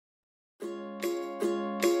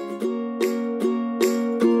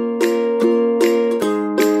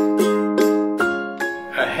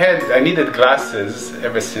I needed glasses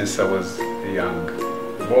ever since I was a young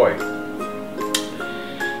boy.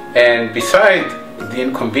 And beside the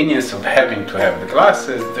inconvenience of having to have the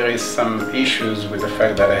glasses, there is some issues with the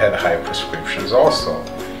fact that I had high prescriptions also.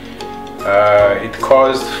 It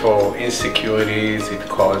caused for insecurities, it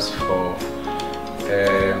caused for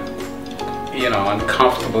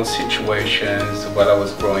uncomfortable situations while I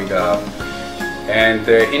was growing up, and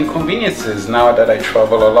inconveniences now that I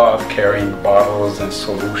travel a lot carrying bottles and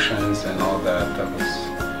solutions and all that. I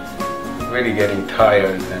was really getting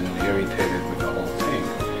tired and irritated with the whole thing.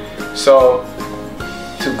 So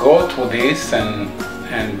to go through this and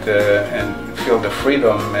feel the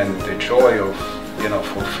freedom and the joy of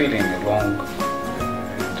fulfilling a long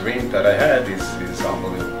dream that I had is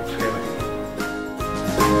unbelievable feeling.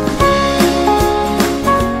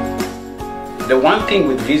 The one thing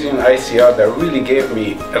with Vision ICL that really gave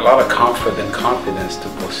me a lot of comfort and confidence to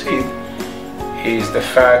proceed is the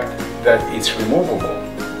fact that it's removable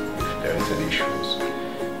if there is an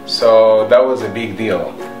issue. So that was a big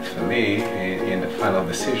deal for me in the final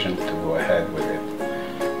decision to go ahead with it.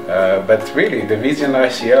 But really, the Vision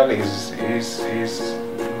ICL is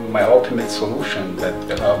my ultimate solution that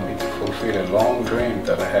allowed me to fulfill a long dream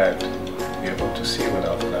that I had to be able to see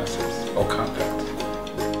without glasses or contacts.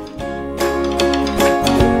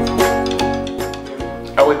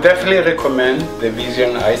 I would definitely recommend the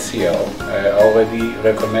Vision ICL. I already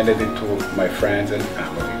recommended it to my friends and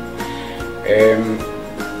family.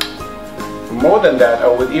 More than that, I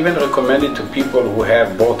would even recommend it to people who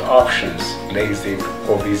have both options, LASIK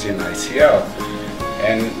or Vision ICL.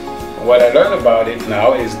 And what I learned about it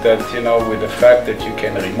now is that, with the fact that you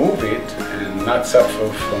can remove it and not suffer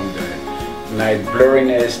from the night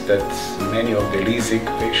blurriness that many of the LASIK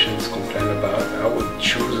patients complain about, I would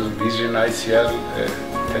choose Vision ICL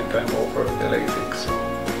 10 times over the LASIK. So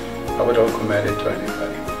I would recommend it to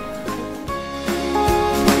anybody.